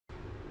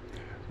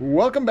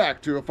Welcome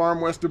back to A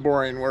Farm West of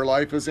Boring, where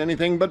life is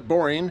anything but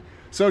boring.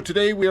 So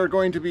today we are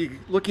going to be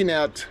looking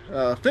at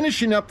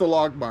finishing up the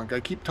log bunk. I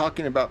keep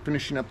talking about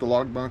finishing up the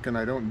log bunk and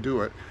I don't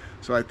do it.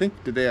 So I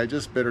think today I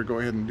just better go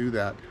ahead and do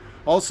that.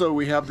 Also,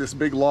 we have this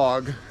big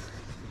log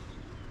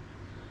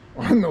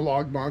on the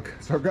log bunk,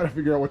 so I've got to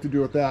figure out what to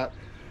do with that.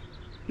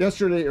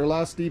 Yesterday or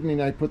last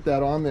evening I put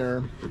that on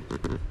there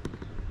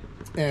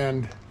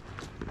and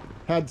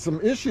had some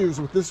issues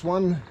with this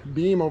one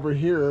beam over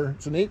here.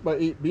 It's an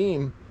 8x8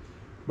 beam.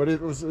 But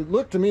it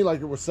looked to me like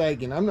it was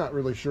sagging. I'm not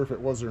really sure if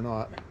it was or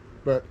not.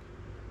 But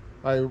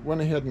I went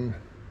ahead and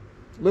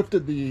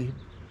lifted the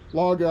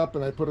log up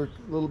and I put a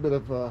little bit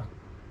of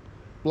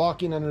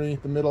blocking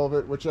underneath the middle of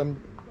it, which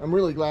I'm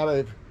really glad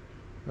I've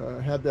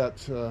had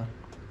that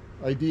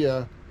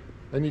idea.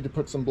 I need to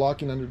put some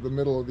blocking under the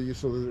middle of these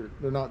so that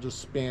they're not just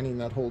spanning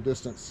that whole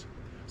distance.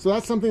 So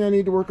that's something I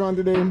need to work on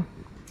today.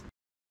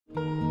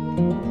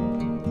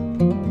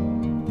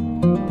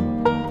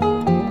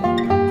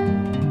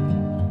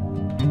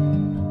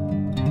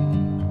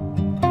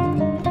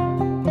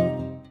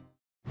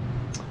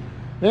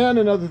 And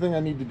another thing I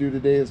need to do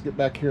today is get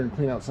back here and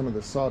clean out some of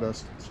the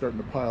sawdust. It's starting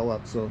to pile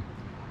up, so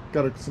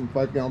got some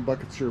 5-gallon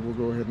buckets here. We'll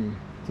go ahead and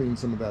clean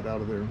some of that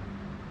out of there.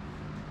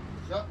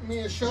 Got me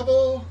a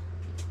shovel.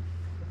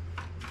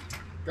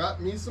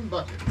 Got me some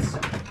buckets.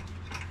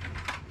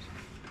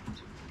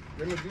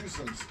 Gonna do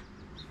some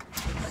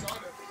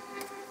sawdust.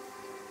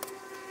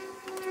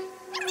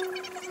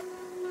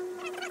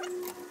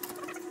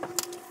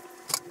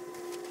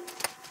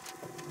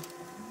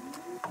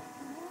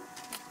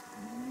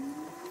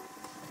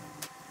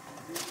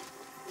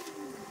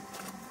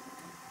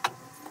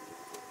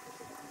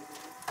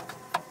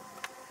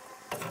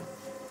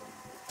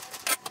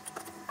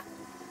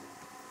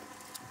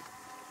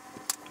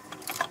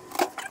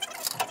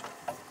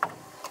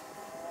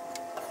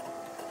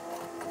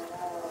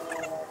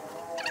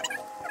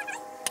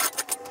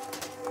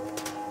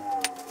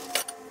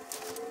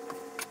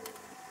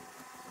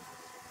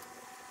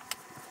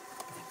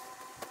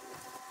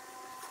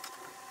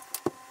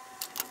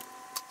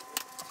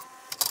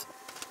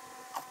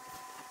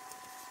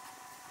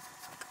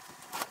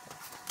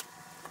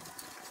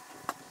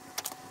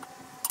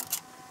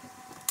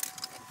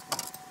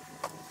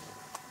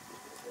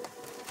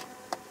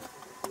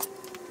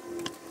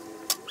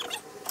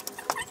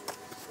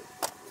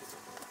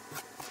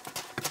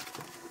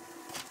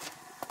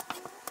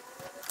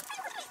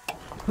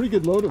 Pretty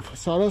good load of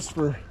sawdust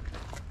for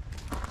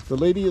the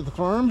lady of the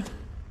farm.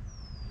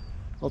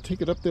 I'll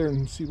take it up there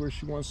and see where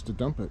she wants to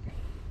dump it.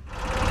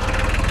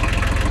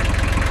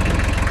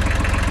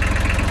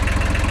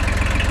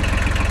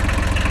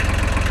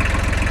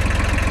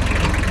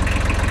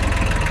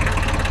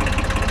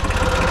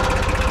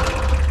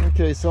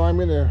 Okay, so I'm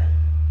gonna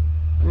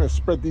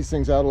spread these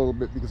things out a little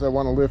bit because I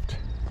want to lift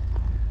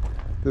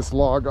this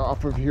log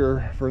off of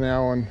here for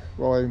now and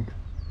while I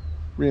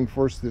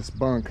reinforce this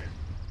bunk.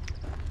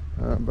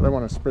 But I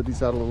want to spread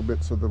these out a little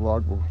bit so the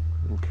log will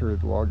carry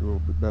the log a little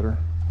bit better.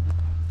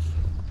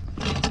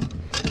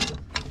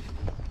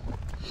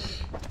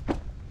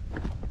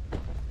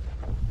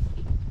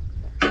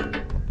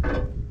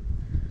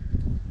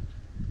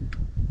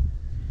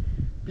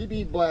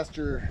 BB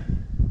Blaster.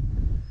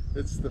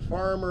 It's the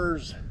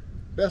farmer's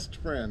best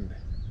friend.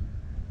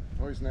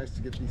 Always nice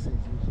to get these things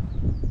used.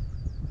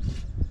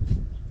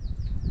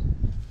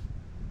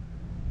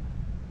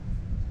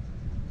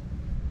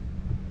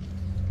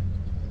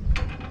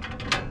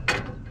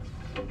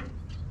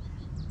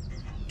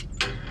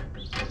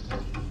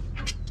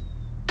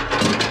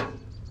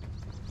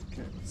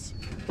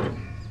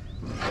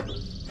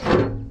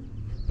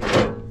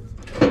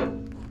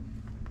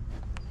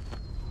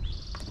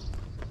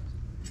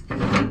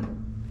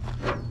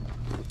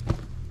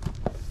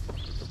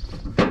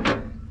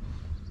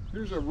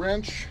 Here's a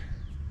wrench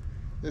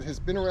that has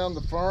been around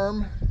the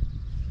farm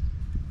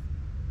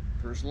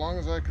for as long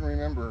as I can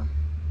remember.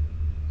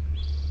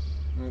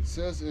 And it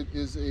says it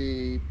is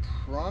a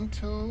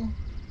Pronto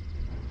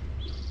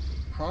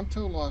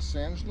Los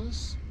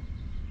Angeles.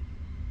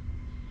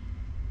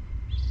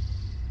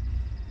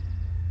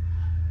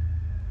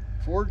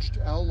 Forged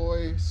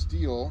alloy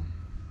steel.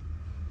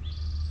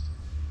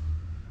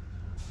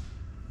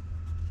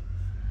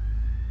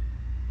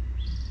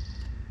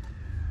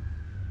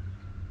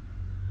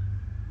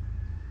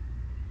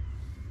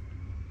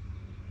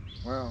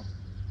 Wow,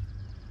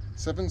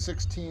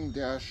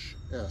 716-S,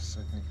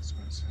 I think is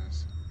what it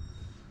says.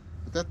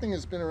 But that thing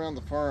has been around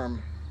the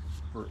farm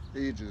for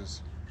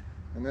ages,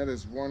 and that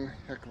is one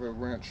heck of a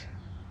wrench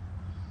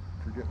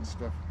for getting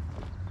stuff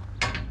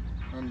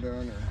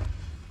undone or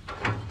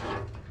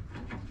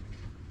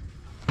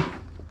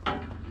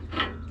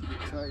keep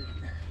it tight.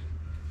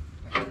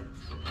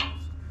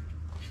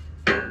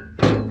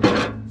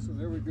 So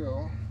there we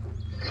go.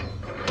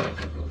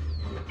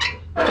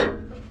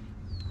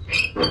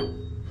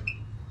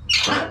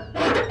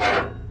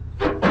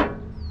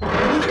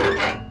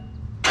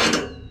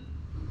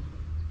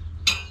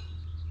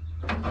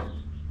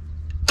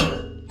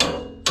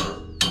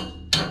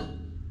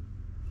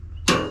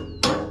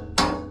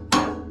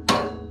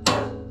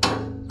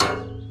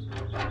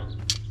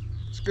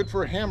 good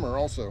for a hammer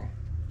also.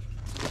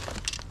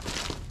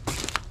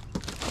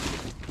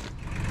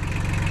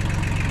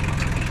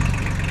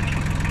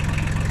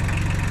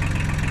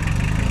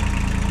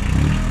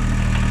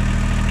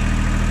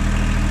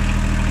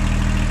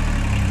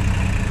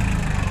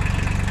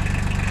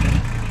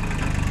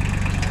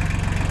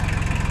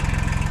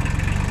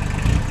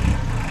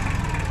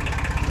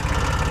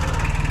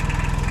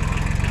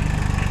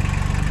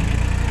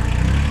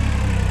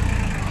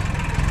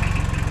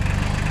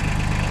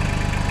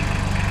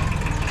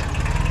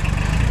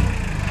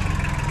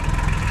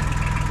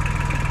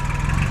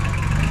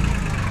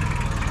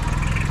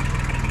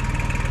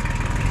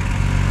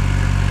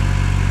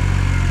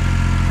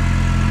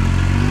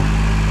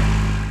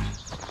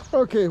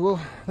 Okay, well,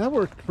 that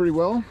worked pretty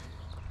well.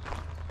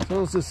 So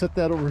let's just set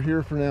that over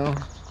here for now,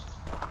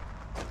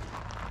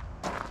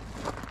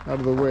 out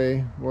of the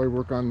way while we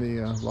work on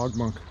the log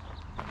bunk.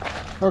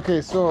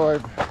 Okay, so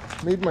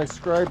I've made my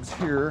scribes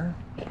here.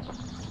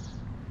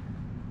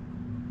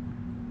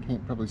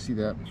 Can't probably see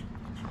that,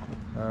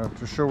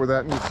 to show where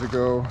that needs to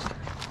go.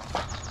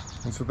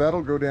 And so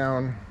that'll go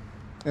down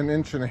 1.5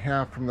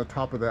 inches from the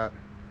top of that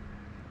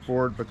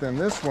board. But then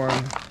this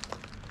one,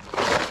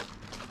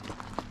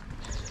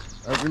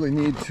 I really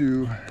need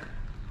to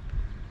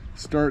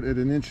start at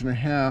 1.5 inches,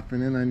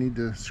 and then I need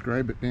to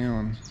scribe it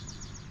down.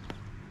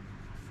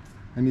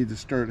 I need to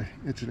start at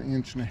 1.5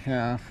 inches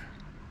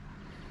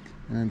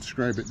and then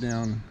scribe it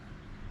down.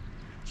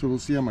 So we'll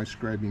see how my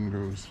scribing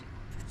goes.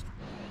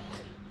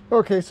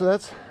 Okay, so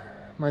that's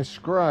my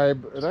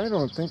scribe, but I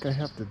don't think I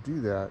have to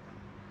do that,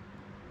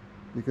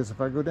 because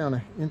if I go down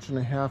 1.5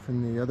 inches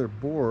in the other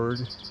board,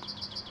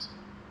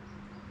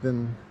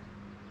 then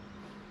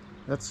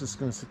that's just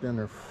going to sit down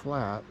there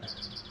flat.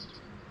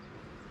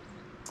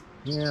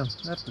 Yeah,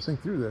 I have to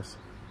think through this.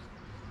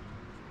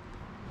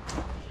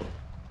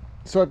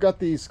 So I've got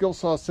the skill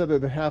saw set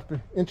at 1.5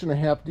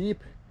 inches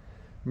deep.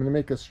 I'm going to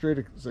make as straight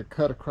as a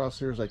cut across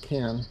here as I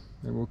can,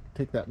 and we'll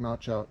take that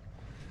notch out.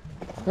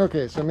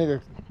 Okay, so I made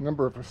a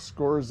number of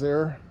scores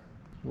there.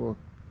 We'll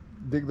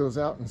dig those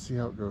out and see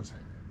how it goes.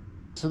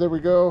 So there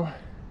we go.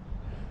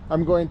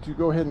 I'm going to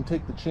go ahead and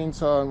take the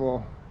chainsaw and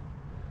we'll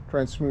try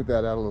and smooth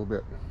that out a little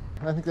bit.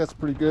 I think that's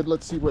pretty good.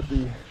 Let's see what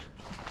the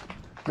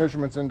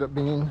measurements end up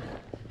being.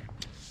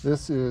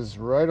 This is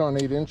right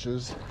on 8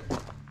 inches.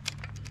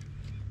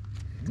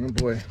 Oh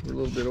boy, we're a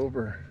little bit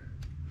over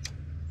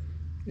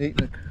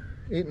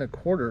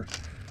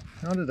 8.25.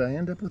 How did I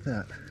end up with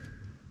that?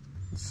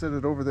 Let's set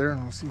it over there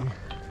and we'll see.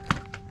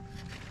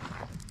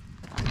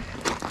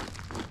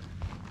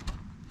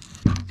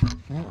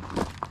 Yeah.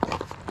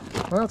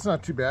 Well, that's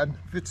not too bad.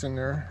 Fits in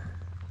there.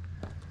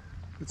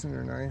 Fits in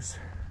there nice.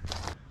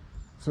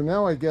 So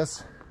now I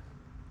guess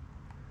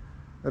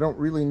I don't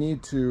really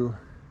need to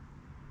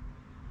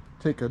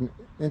take 1.5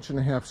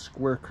 inch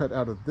square cut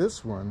out of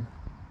this one.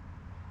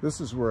 This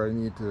is where I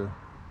need to.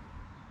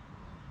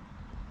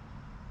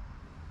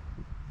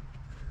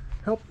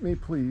 Help me,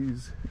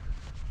 please.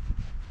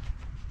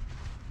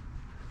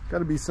 Got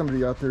to be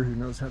somebody out there who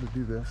knows how to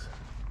do this.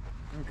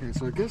 Okay,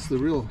 so I guess the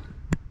real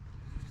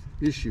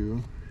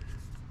issue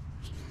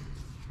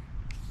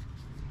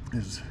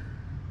is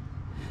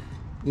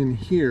in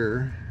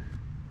here,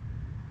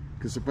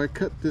 because if I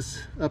cut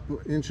this up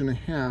 1.5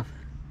 inches,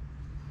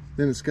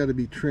 then it's got to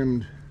be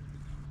trimmed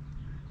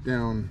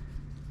down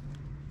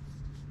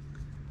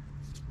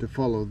to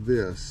follow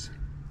this.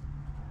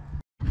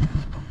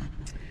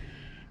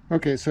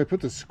 Okay, so I put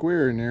the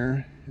square in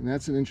there, and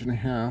that's 1.5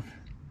 inches.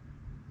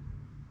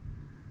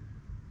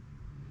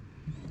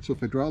 So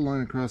if I draw a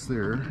line across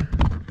there,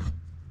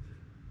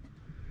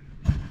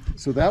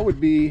 so that would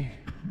be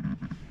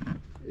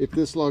if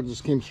this log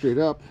just came straight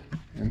up,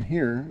 and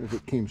here, if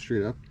it came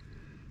straight up,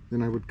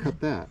 then I would cut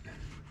that.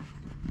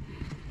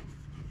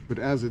 But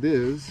as it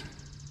is,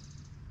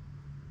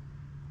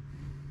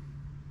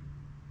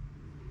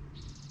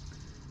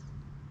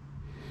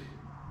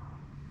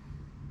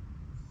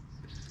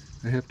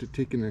 I have to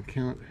take into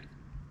account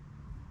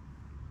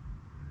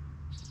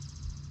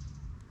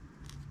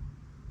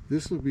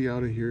this will be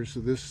out of here, so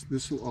this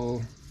will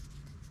all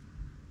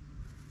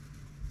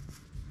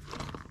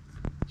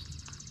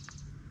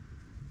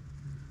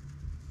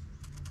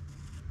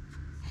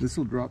this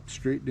will drop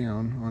straight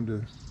down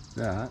onto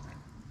that.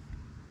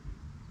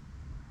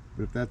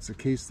 But if that's the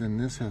case, then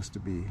this has to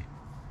be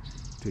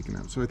taken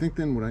out. So I think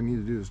then what I need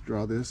to do is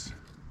draw this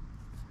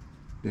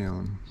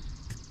down.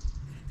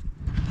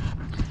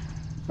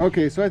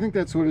 Okay, so I think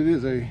that's what it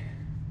is. I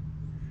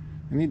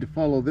need to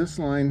follow this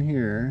line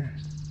here,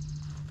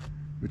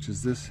 which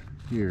is this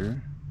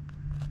here,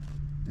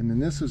 and then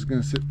this is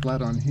going to sit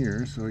flat on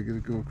here, so I got to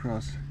go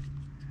across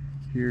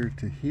here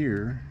to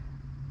here,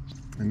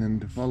 and then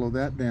to follow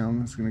that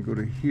down, it's going to go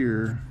to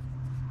here,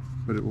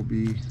 but it will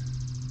be,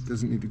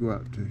 doesn't need to go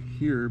out to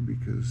here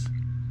because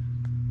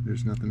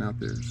there's nothing out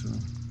there. So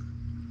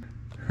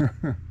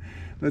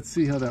let's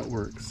see how that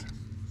works.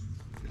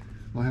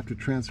 I'll have to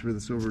transfer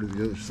this over to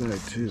the other side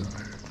too.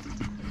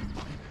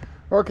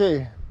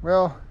 Okay,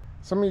 well,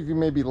 some of you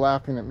may be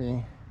laughing at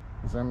me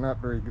because I'm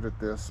not very good at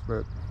this,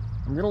 but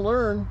I'm gonna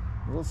learn.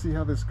 We'll see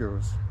how this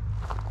goes.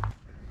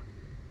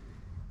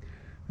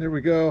 There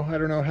we go. I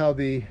don't know how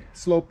the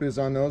slope is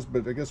on those,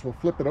 but I guess we'll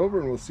flip it over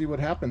and we'll see what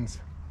happens.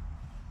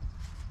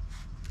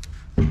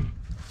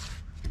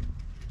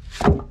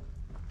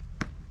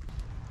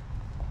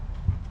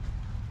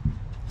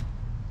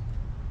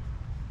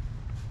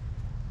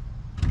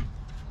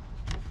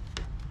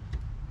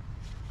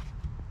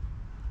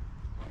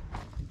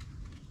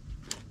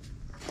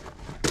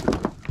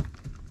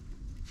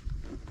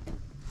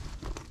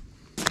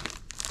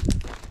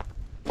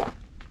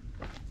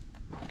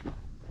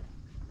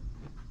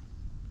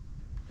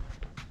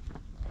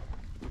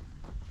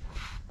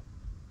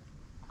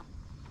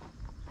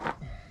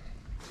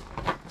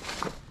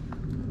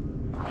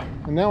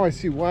 And now I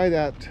see why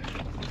that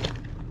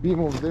beam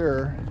over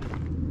there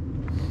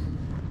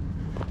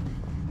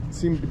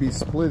seemed to be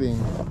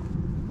splitting.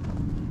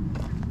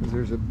 Because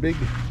there's a big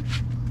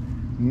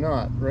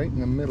knot right in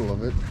the middle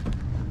of it.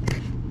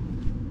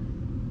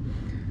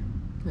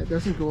 It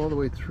doesn't go all the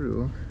way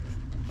through.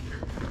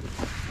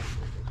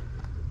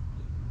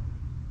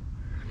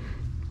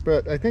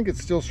 But I think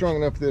it's still strong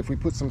enough that if we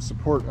put some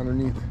support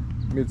underneath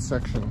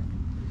midsection,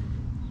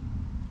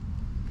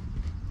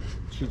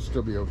 it should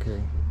still be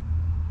okay.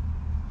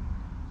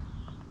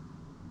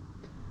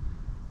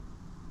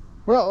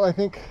 Well, I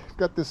think I've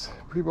got this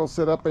pretty well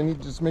set up. I need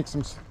to just make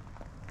some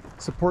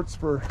supports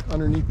for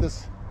underneath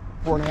this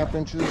 4.5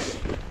 inches.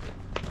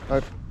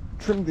 I've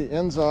trimmed the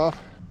ends off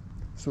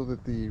so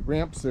that the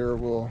ramps there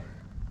will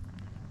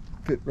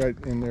fit right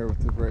in there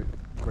with the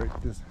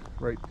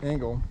right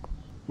angle.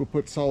 We'll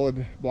put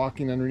solid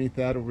blocking underneath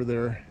that over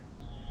there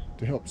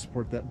to help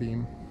support that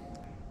beam.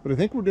 But I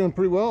think we're doing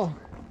pretty well.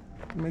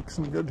 Made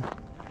some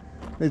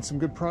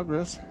good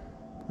progress.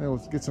 Now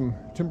let's get some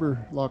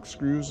timber lock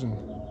screws and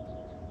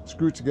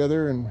screw it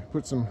together and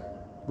put some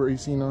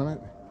bracing on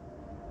it.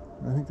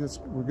 I think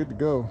we're good to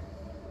go.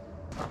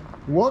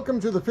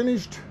 Welcome to the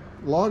finished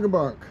log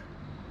bunk.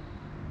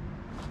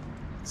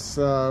 It's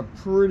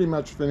pretty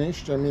much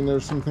finished. I mean,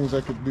 there's some things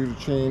I could do to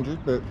change it,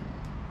 but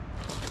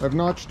I've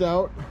notched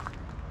out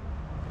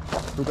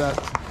for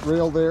that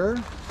rail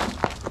there,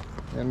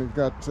 and we've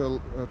got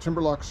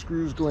timber lock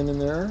screws going in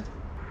there.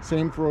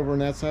 Same for over on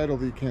that side,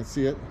 although you can't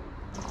see it.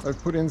 I've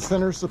put in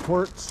center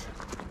supports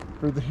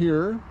for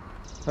here.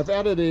 I've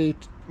added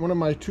one of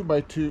my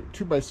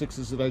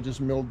 2x6s that I just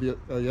milled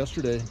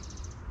yesterday,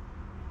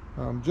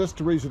 just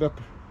to raise it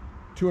up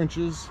 2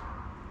 inches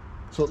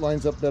so it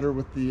lines up better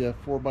with the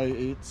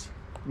 4x8s,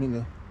 I mean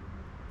the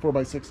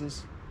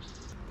 4x6s.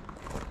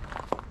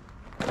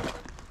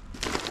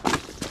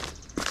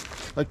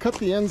 I cut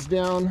the ends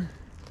down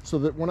so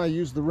that when I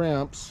use the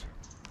ramps,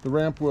 the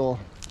ramp will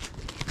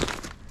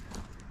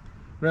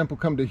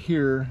come to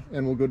here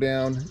and will go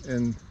down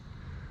and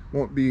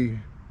won't be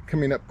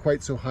coming up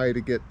quite so high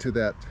to get to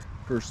that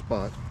first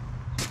spot.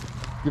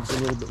 Gives a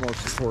little bit more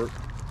support.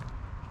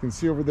 You can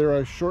see over there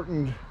I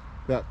shortened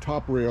that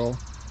top rail.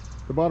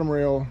 The bottom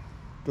rail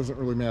doesn't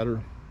really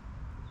matter.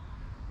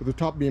 But the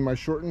top beam I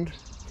shortened.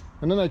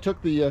 And then I took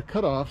the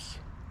cutoffs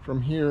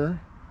from here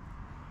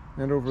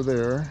and over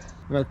there,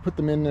 and I put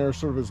them in there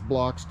sort of as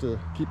blocks to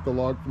keep the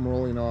log from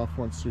rolling off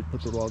once we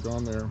put the log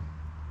on there.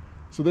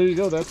 So there you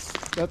go. That's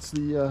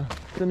the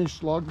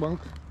finished log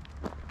bunk.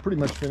 Pretty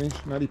much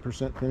finished,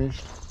 90%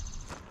 finished.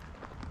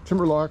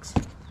 Timber locks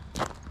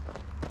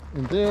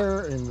in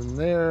there and in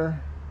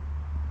there.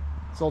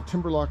 It's all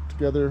timber locked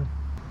together.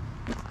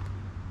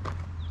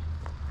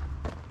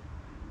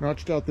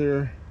 Notched out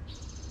there.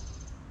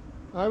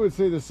 I would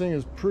say this thing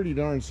is pretty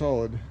darn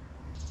solid,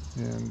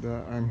 and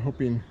I'm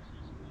hoping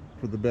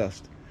for the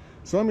best.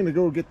 So I'm going to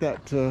go get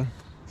that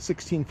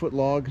 16-foot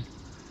log,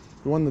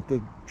 the one that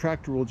the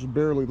tractor will just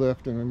barely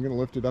lift, and I'm going to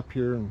lift it up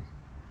here and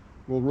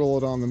we'll roll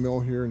it on the mill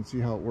here and see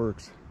how it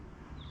works.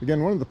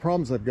 Again, one of the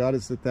problems I've got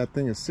is that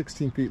thing is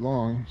 16 feet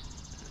long,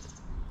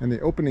 and the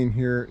opening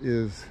here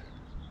is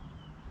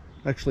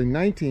actually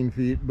 19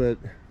 feet, but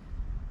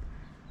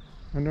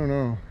I don't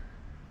know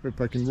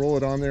if I can roll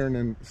it on there and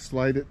then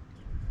slide it.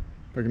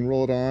 If I can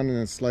roll it on and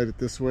then slide it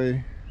this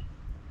way.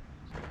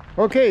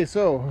 Okay,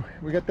 so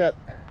we got that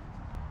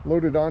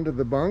loaded onto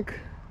the bunk,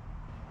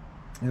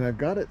 and I've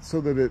got it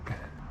so that it,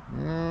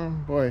 oh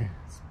boy,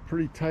 it's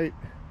pretty tight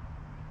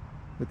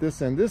at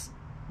this end. This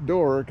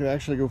door could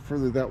actually go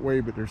further that way,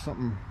 but there's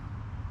something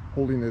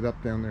holding it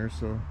up down there,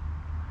 so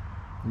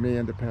you may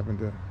end up having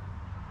to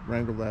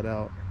wrangle that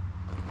out.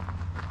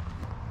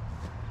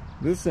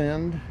 This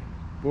end,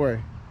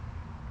 boy,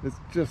 it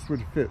just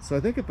would fit. So I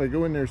think if I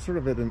go in there sort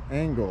of at an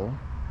angle,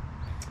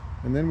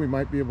 and then we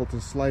might be able to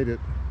slide it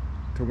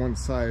to one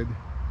side.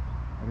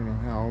 I don't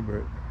know how,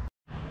 but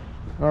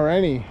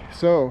alrighty,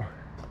 so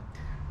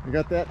I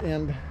got that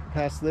end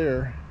past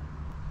there,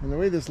 and the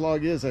way this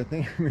log is, I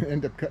think I'm gonna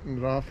end up cutting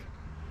it off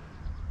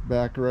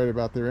back right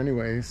about there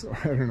anyway, so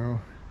I don't know.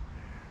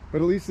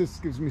 But at least this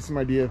gives me some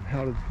idea of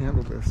how to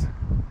handle this.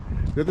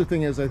 The other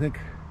thing is, I think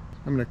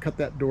I'm gonna cut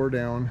that door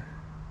down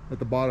at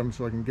the bottom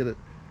so I can get it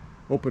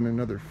open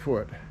another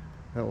foot.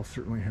 That will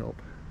certainly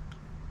help,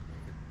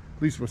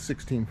 at least with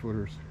 16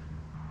 footers.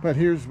 But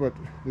here's what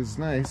is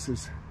nice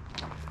is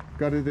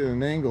got it at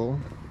an angle,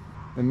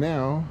 and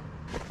now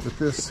with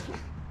this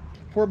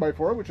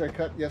 4x4, which I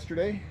cut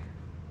yesterday,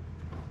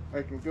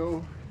 I can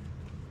go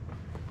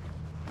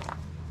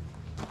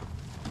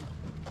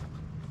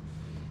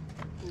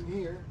in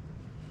here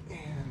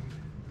and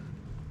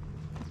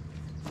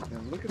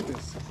look at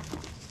this.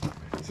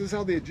 This is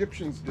how the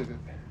Egyptians did it.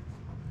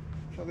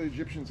 That's how the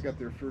Egyptians got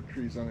their fir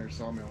trees on their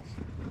sawmills.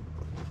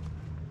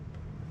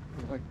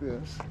 Like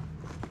this.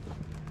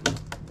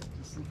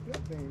 Just lift that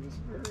thing just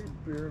very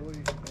barely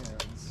and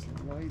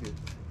slide it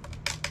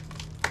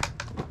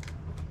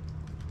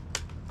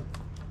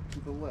to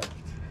the left.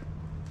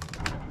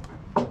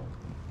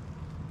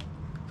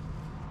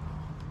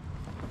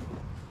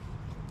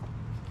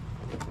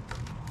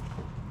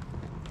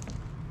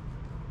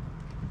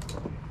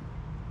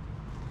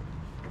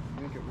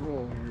 Make it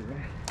roll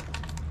here.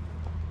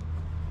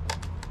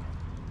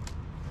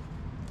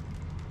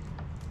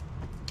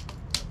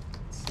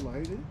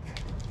 Slide it.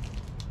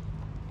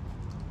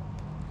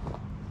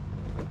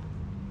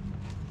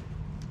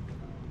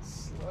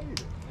 Slide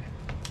it.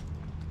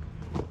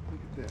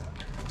 Look at that.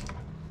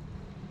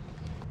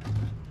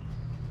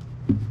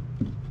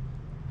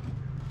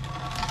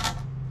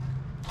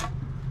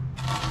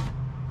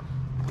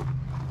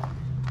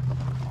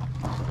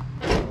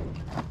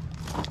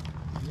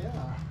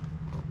 Yeah.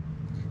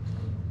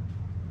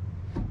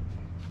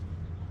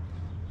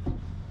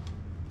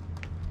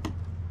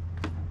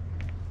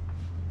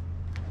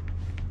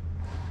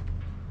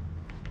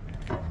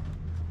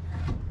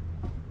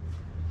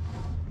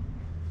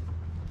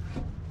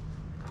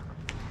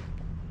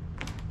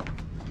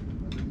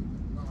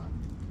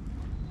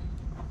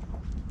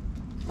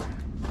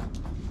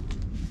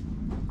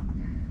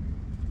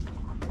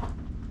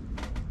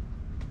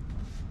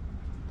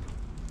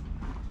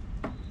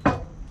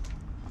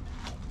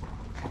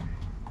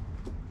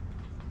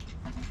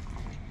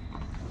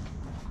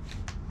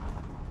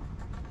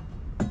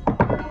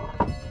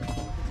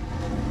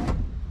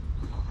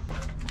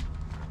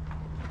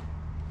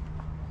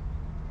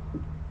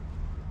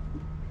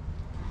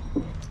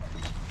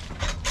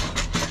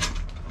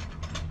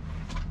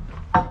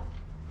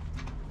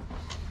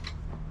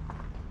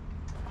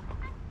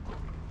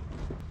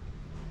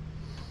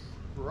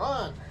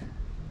 Run!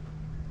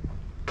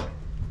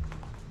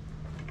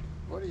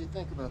 What do you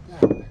think about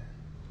that? Now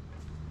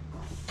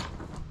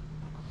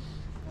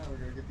we're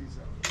going to get these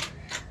out of the way.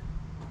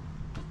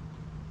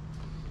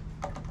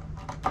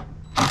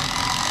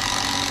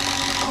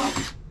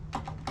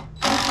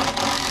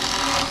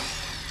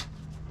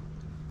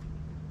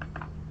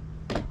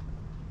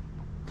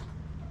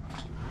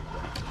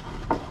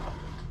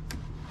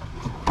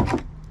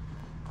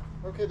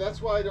 Okay,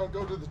 that's why I don't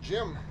go to the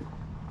gym.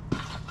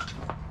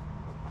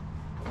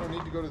 I don't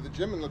need to go to the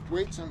gym and lift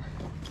weights. I'm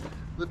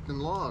lifting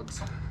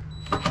logs.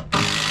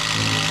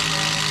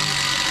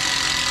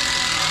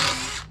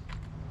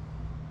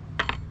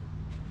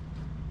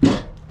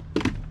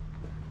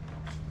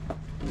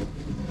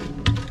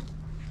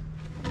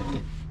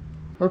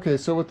 Okay,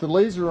 so with the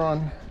laser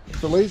on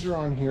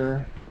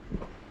here,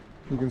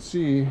 you can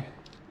see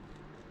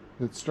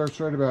it starts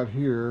right about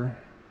here,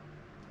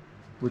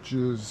 which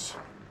is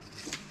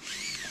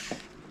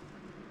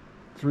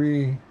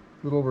a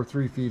little over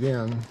 3 feet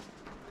in.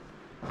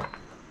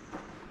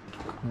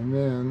 And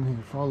then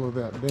you follow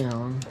that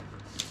down.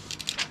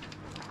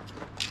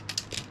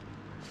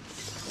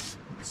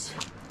 It's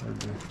hard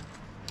to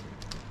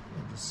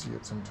see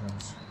it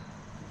sometimes.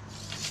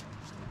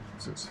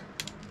 It's just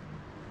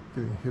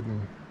getting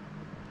hidden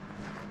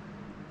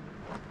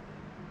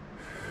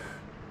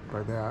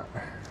by that.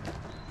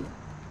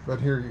 But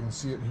here you can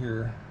see it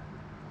here.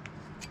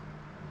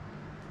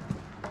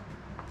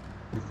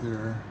 Right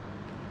there.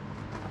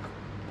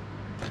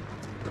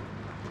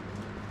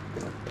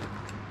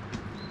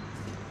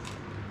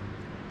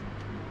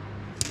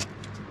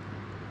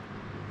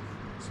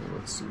 So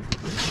let's see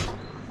if we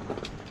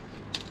can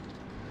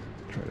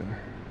try to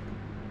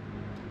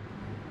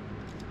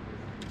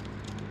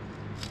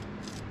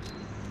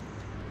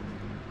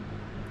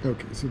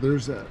okay, so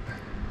there's that.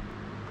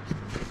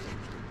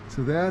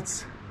 So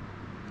that's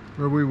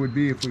where we would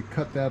be if we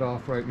cut that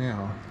off right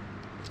now.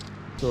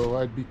 So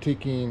I'd be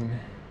taking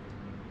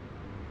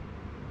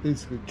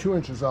basically 2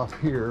 inches off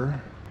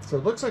here. So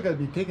it looks like I'd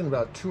be taking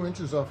about 2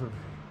 inches off of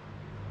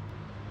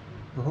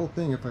the whole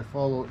thing if I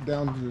follow it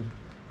down to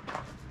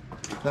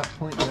that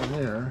point down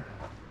there.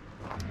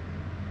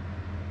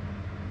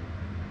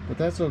 But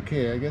that's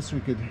okay. I guess we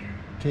could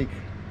take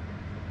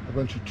a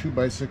bunch of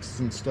 2x6s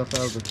and stuff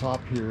out of the top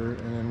here,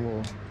 and then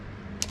we'll,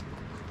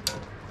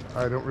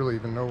 I don't really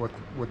even know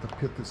what the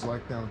pith is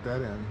like down at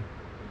that end.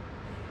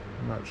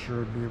 I'm not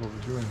sure I'd be able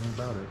to do anything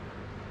about it.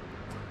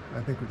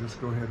 I think we'll just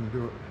go ahead and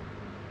do it.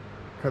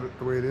 Cut it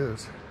the way it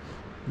is.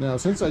 Now,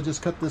 since I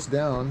just cut this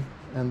down,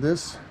 and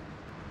this,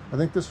 I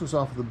think this was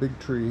off of the big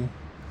tree,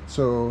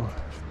 so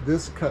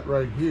this cut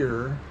right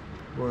here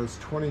was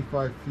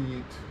 25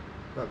 feet,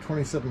 about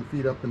 27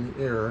 feet up in the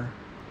air.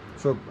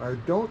 So I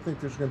don't think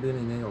there's going to be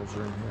any nails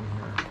or anything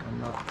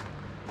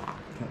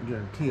here. can't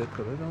guarantee it,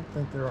 but I don't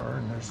think there are,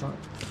 and there's not.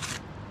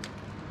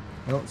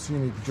 I don't see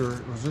any dirt.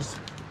 It was this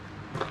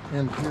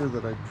end here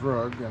that I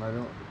drug, and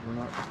we're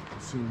not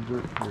seeing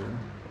dirt here.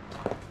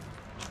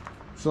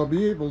 So I'll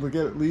be able to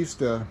get at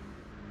least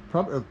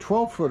probably a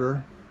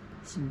 12-footer,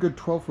 some good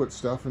 12-foot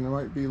stuff, and there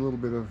might be a little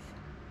bit of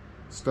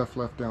stuff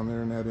left down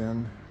there in that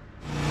end.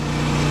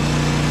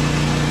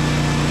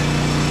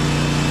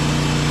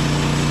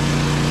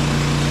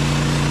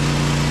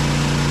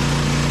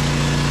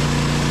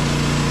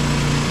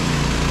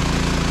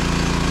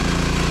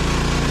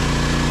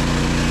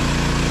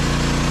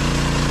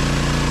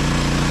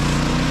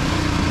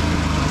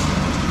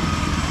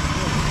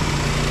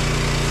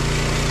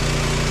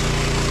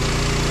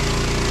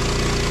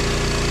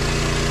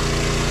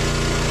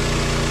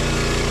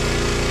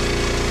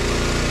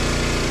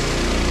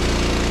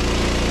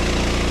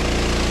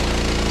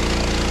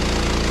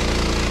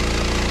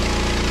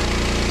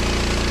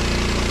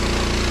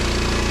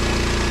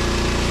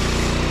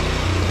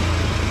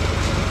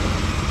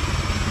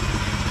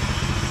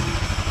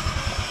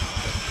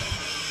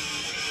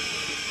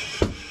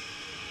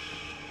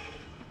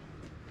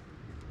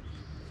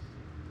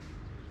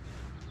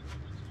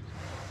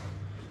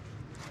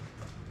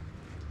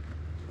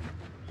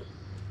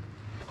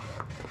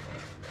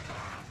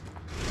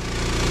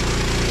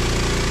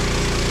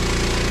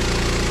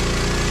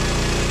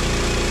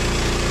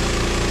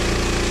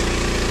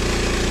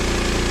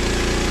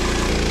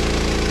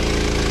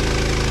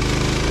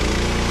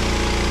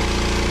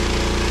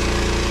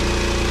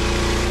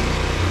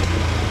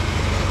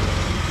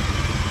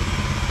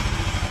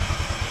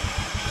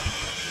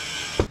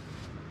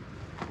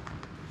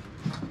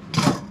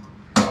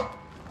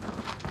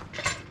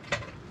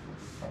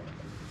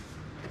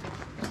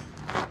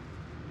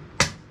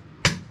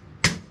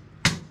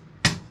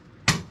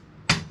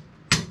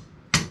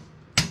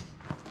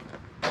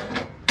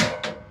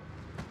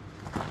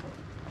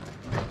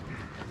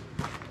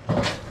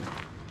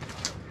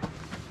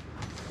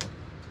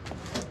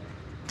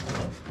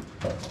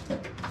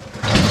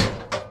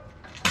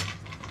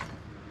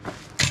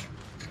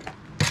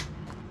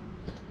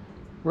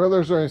 Well,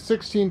 there's a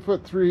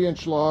 16-foot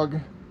 3-inch log.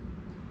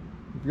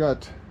 We've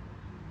got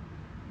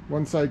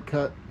one side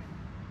cut.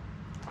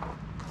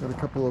 Got a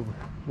couple of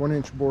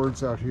 1-inch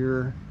boards out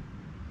here.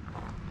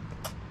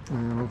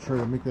 And we'll try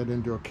to make that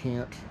into a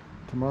cant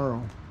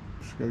tomorrow.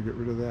 Just got to get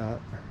rid of that.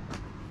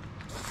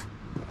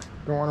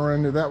 Don't want to run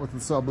into that with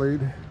the saw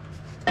blade.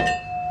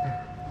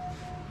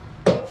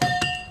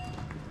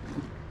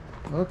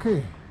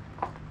 Okay.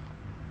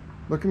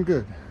 Looking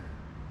good.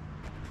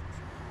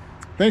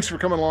 Thanks for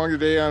coming along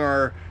today on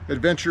our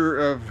adventure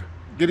of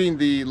getting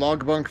the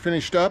log bunk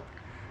finished up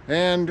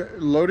and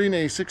loading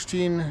a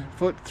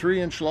 16-foot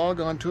 3-inch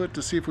log onto it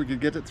to see if we could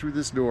get it through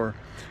this door.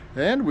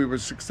 And we were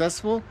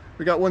successful.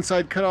 We got one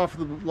side cut off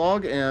of the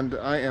log, and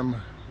I am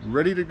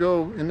ready to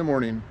go in the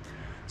morning.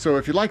 So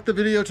if you liked the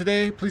video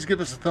today, please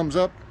give us a thumbs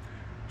up.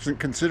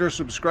 Consider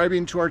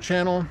subscribing to our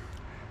channel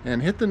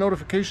and hit the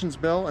notifications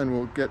bell, and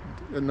we'll get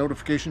a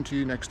notification to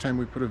you next time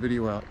we put a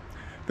video out.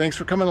 Thanks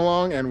for coming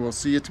along, and we'll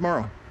see you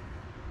tomorrow.